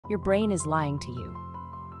Your brain is lying to you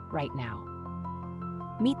right now.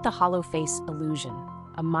 Meet the hollow face illusion,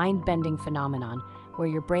 a mind-bending phenomenon where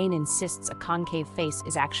your brain insists a concave face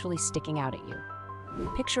is actually sticking out at you.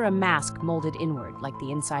 Picture a mask molded inward, like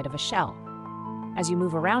the inside of a shell. As you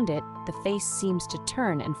move around it, the face seems to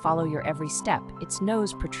turn and follow your every step, its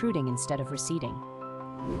nose protruding instead of receding.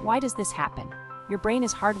 Why does this happen? Your brain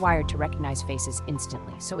is hardwired to recognize faces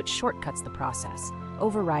instantly, so it shortcuts the process,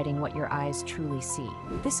 overriding what your eyes truly see.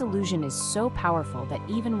 This illusion is so powerful that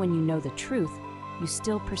even when you know the truth, you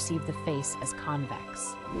still perceive the face as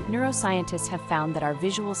convex. Neuroscientists have found that our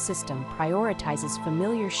visual system prioritizes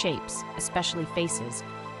familiar shapes, especially faces,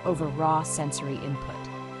 over raw sensory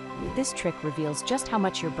input. This trick reveals just how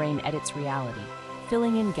much your brain edits reality,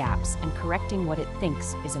 filling in gaps and correcting what it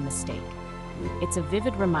thinks is a mistake. It's a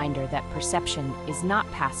vivid reminder that perception is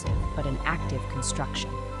not passive, but an active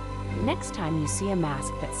construction. Next time you see a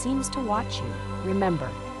mask that seems to watch you, remember,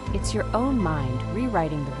 it's your own mind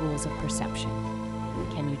rewriting the rules of perception.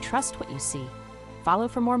 Can you trust what you see? Follow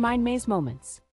for more Mind Maze moments.